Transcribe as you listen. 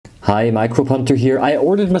Hi, Microbehunter here. I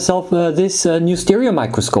ordered myself this new stereo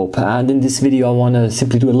microscope, and in this video I want to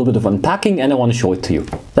simply do a little bit of unpacking and I want to show it to you.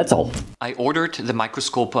 That's all. I ordered the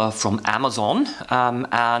microscope from Amazon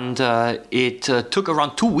and it took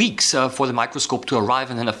around 2 weeks for the microscope to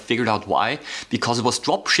arrive, and then I figured out why. Because it was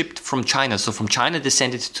drop shipped from China. So from China they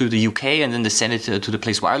sent it to the UK and then they sent it to the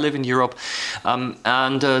place where I live in Europe.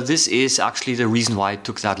 This is actually the reason why it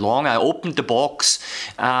took that long. I opened the box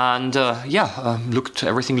and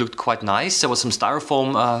everything looked quite nice. There was some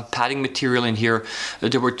styrofoam padding material in here.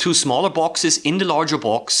 There were 2 smaller boxes. In the larger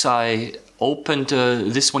box I opened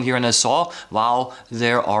this one here and I saw, wow,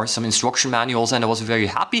 there are some instruction manuals, and I was very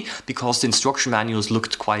happy because the instruction manuals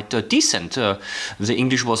looked quite decent. The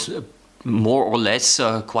English was more or less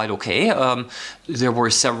quite okay. There were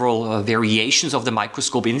several variations of the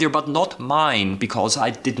microscope in there, but not mine, because I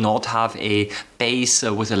did not have a base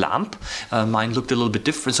with a lamp. Mine looked a little bit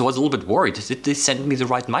different, so I was a little bit worried. Did they send me the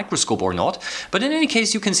right microscope or not? But in any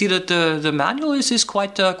case, you can see that the manual is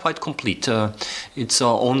quite complete. It's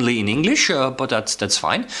only in English, but that's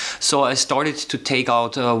fine. So I started to take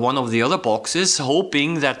out one of the other boxes,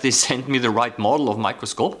 hoping that they sent me the right model of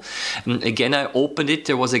microscope. Again, I opened it.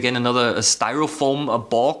 There was again another styrofoam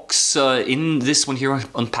box in this one here.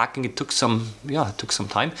 Unpacking it took some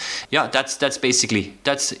time. Yeah, that's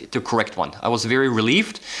the correct one. I was very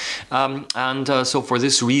relieved, so for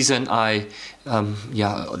this reason I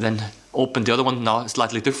then opened the other one now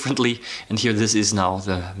slightly differently, and here this is now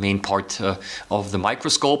the main part of the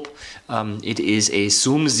microscope. It is a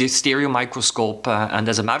zoom stereo microscope, and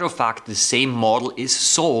as a matter of fact the same model is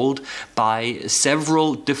sold by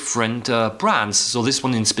several different brands. So this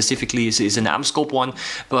one in specifically is an Amscope one,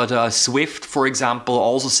 but Swift, for example,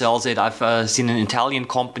 also sells it. I've seen an Italian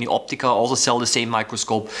company, Optica, also sell the same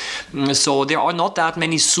microscope. So there are not that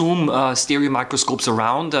many zoom stereo microscopes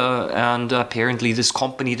around, and apparently this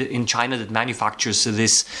company in China that manufactures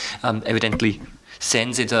this evidently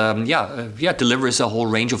sends it, delivers a whole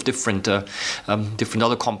range of different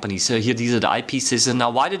other companies. Here, these are the eyepieces. And now,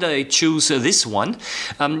 why did I choose this one?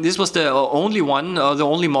 This was the only one, the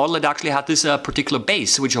only model that actually had this particular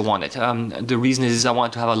base, which I wanted. The reason is I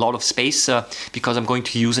wanted to have a lot of space because I'm going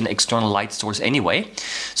to use an external light source anyway.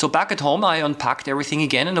 So back at home, I unpacked everything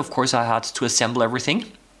again, and of course, I had to assemble everything.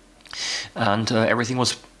 And everything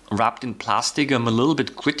was wrapped in plastic. I'm a little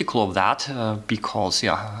bit critical of that because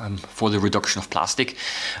I'm for the reduction of plastic,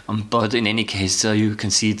 but in any case you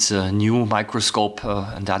can see it's a new microscope,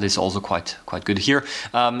 and that is also quite good. Here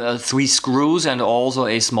 3 screws and also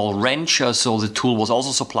a small wrench, so the tool was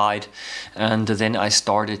also supplied, and then I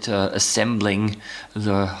started assembling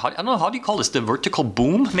the, I don't know, how do you call this, the vertical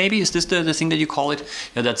boom maybe? Is this the thing that you call it?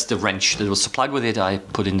 Yeah, that's the wrench that was supplied with it. I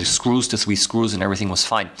put in the screws, the 3 screws, and everything was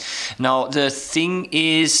fine. Now the thing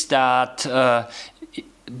is that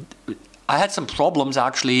I had some problems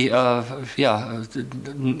actually, not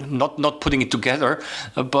putting it together,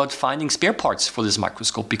 but finding spare parts for this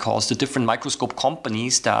microscope, because the different microscope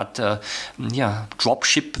companies that drop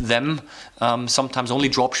ship them sometimes only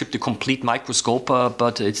drop ship the complete microscope,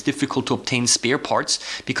 but it's difficult to obtain spare parts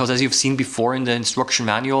because, as you've seen before in the instruction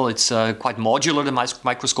manual, it's quite modular, the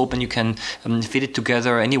microscope, and you can fit it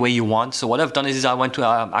together any way you want. So what I've done is I went to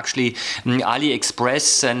actually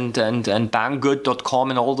AliExpress and Banggood.com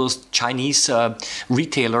and all those Chinese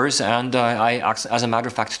retailers, and I, as a matter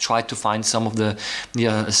of fact, tried to find some of the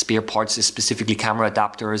spare parts, specifically camera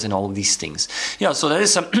adapters and all of these things. Yeah, so that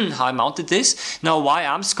is how I mounted this. Now, why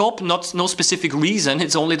Amscope? No specific reason.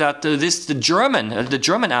 It's only that the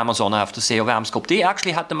German Amazon, I have to say, of Amscope, they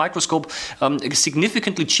actually had the microscope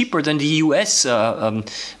significantly cheaper than the US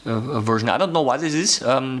version. I don't know why this is,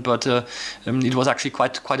 but it was actually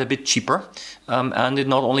quite a bit cheaper. And it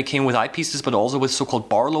not only came with eyepieces, but also with so-called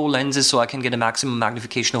Barlow lenses, so I can get a maximum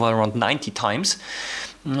magnification of around 90 times.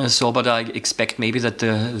 But I expect maybe that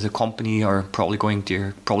the company are probably going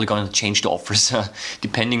to change the offers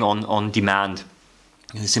depending on demand.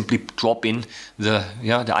 You simply drop in the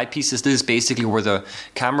eyepieces. This is basically where the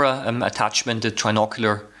camera attachment, the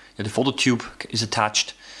trinocular, the photo tube is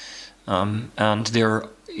attached, and there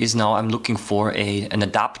is now I'm looking for an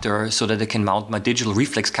adapter so that I can mount my digital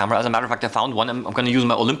reflex camera. As a matter of fact, I found one. I'm going to use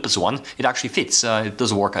my Olympus one. It actually fits. It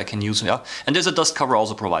does work. I can use, and there's a dust cover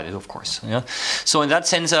also provided, of course. So in that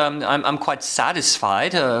sense, I'm quite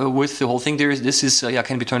satisfied with the whole thing. This is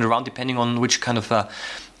can be turned around depending on which kind of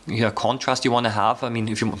contrast you want to have. I mean,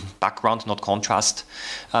 if you background, not contrast.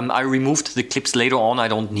 I removed the clips later on. I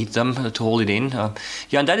don't need them to hold it in.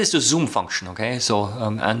 And that is the zoom function. Okay, so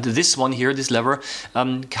and this one here, this lever,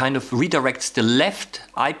 kind of redirects the left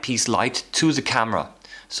eyepiece light to the camera.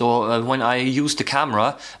 So when I use the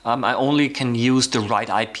camera, I only can use the right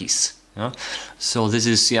eyepiece. Yeah. So this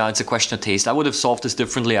is, yeah, it's a question of taste. I would have solved this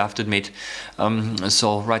differently, I have to admit.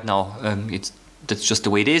 So right now, that's just the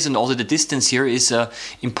way it is. And also the distance here is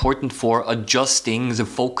important for adjusting the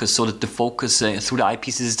focus, so that the focus through the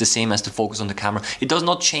eyepieces is the same as the focus on the camera. It does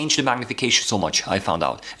not change the magnification so much, I found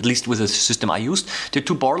out, at least with the system I used. There are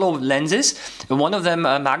two Barlow lenses. One of them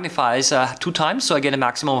magnifies 2 times, so I get a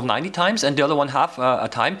maximum of 90 times, and the other one half a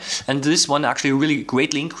time. And this one actually really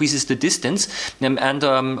greatly increases the distance and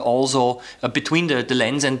also between the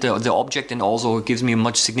lens and the object, and also gives me a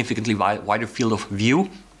much significantly wider field of view.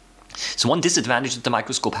 So one disadvantage that the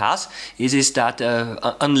microscope has is that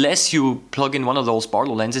unless you plug in one of those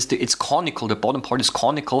Barlow lenses, it's conical, the bottom part is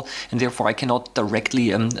conical, and therefore I cannot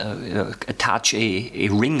directly attach a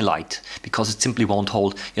ring light, because it simply won't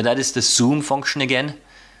hold. Yeah, that is the zoom function again.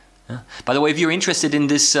 By the way, if you're interested in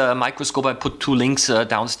this microscope, I put 2 links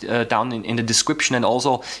down in the description, and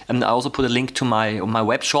also I also put a link to my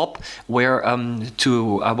web shop where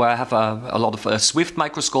I have a lot of Swift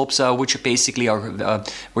microscopes, which basically are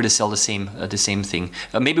where they sell the same thing,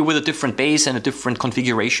 maybe with a different base and a different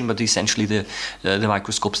configuration, but essentially the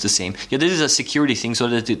microscope's the same. Yeah, this is a security thing, so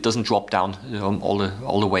that it doesn't drop down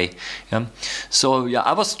all the way. Yeah. So yeah,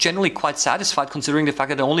 I was generally quite satisfied, considering the fact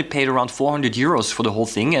that I only paid around 400 euros for the whole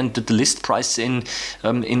thing, and the list price in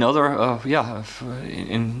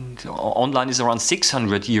online is around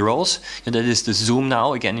 600 euros. And that is the zoom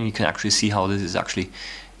now again, and you can actually see how this is actually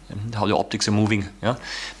how the optics are moving. Yeah,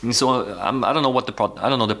 and so I don't know what I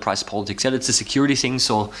don't know the price politics. Yeah, it's a security thing,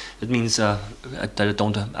 so it means that I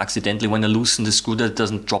don't accidentally, when I loosen the screw, that it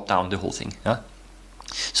doesn't drop down the whole thing. Yeah.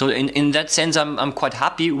 So in that sense, I'm quite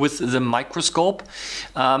happy with the microscope.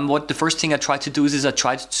 What the first thing I tried to do is I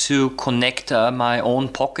tried to connect my own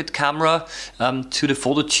pocket camera to the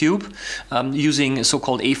photo tube using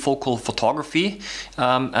so-called afocal photography.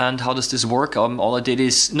 And how does this work? All I did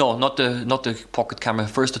is, no, not the pocket camera.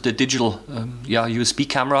 First the digital USB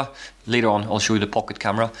camera. Later on I'll show you the pocket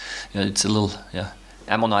camera. It's a little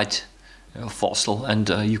ammonite fossil, and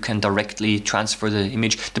you can directly transfer the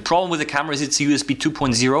image. The problem with the camera is it's USB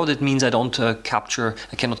 2.0. That means I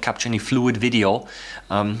cannot capture any fluid video,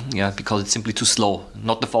 because it's simply too slow.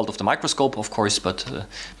 Not the fault of the microscope, of course, but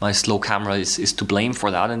my slow camera is to blame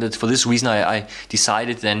for that. And for this reason, I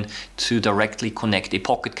decided then to directly connect a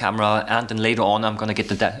pocket camera, and then later on I'm going to get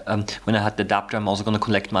when I had the adapter, I'm also going to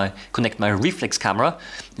connect my reflex camera,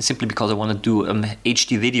 simply because I want to do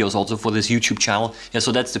HD videos also for this YouTube channel. Yeah,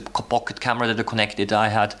 so that's the pocket camera that are connected.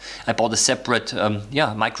 I bought a separate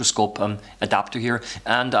microscope adapter here,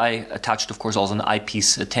 and I attached, of course, also an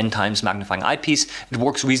eyepiece, a 10 times magnifying eyepiece. It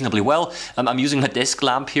works reasonably well. I'm using a desk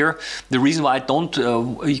lamp here. The reason why I don't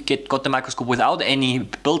got the microscope without any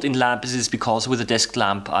built-in lamp is because with a desk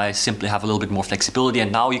lamp I simply have a little bit more flexibility,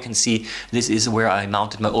 and now you can see this is where I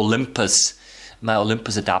mounted my Olympus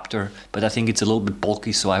adapter, but I think it's a little bit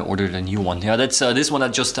bulky, so I ordered a new one. Yeah, that's this one I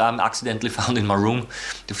just accidentally found in my room,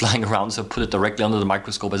 flying around, so I put it directly under the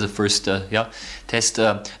microscope as a first test.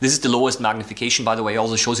 This is the lowest magnification, by the way. It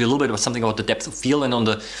also shows you a little bit of something about the depth of field, and on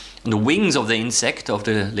the wings of the insect, of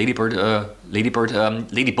the ladybug,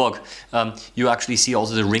 you actually see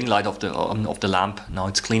also the ring light of the lamp. Now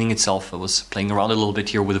it's cleaning itself. I was playing around a little bit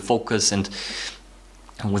here with the focus and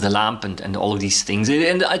with the lamp and all of these things,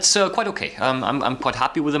 and it's quite okay. I'm quite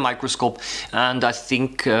happy with the microscope, and I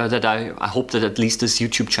think that I hope that at least this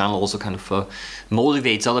YouTube channel also kind of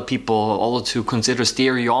motivates other people also to consider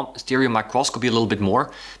stereo microscopy a little bit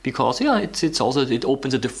more, because it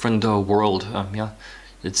opens a different world.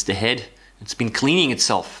 It's the head. It's been cleaning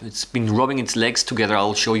itself. It's been rubbing its legs together.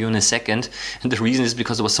 I'll show you in a second. And the reason is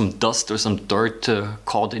because there was some dust or some dirt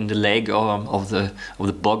caught in the leg of the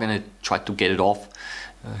bug, and I tried to get it off.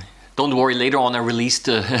 Don't worry, later on I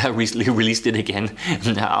recently released it again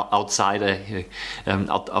outside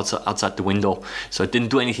the window, so I didn't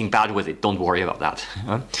do anything bad with it. Don't worry about that.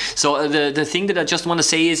 So the thing that I just want to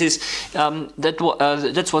say is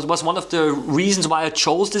that was one of the reasons why I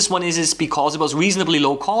chose this one is because it was reasonably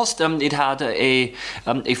low cost. It had a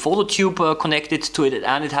photo tube connected to it,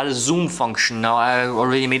 and it had a zoom function. Now I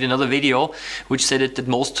already made another video which said that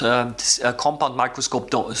most compound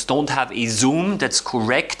microscopes don't have a zoom. That's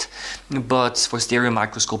correct. But for stereo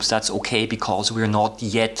microscopes that's okay, because we're not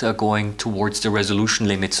yet going towards the resolution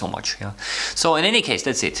limit so much. Yeah. So in any case,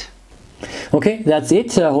 that's it. Okay, that's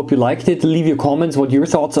it. I hope you liked it. Leave your comments what your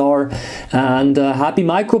thoughts are, and happy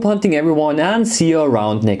microbe hunting everyone, and see you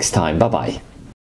around next time. Bye bye.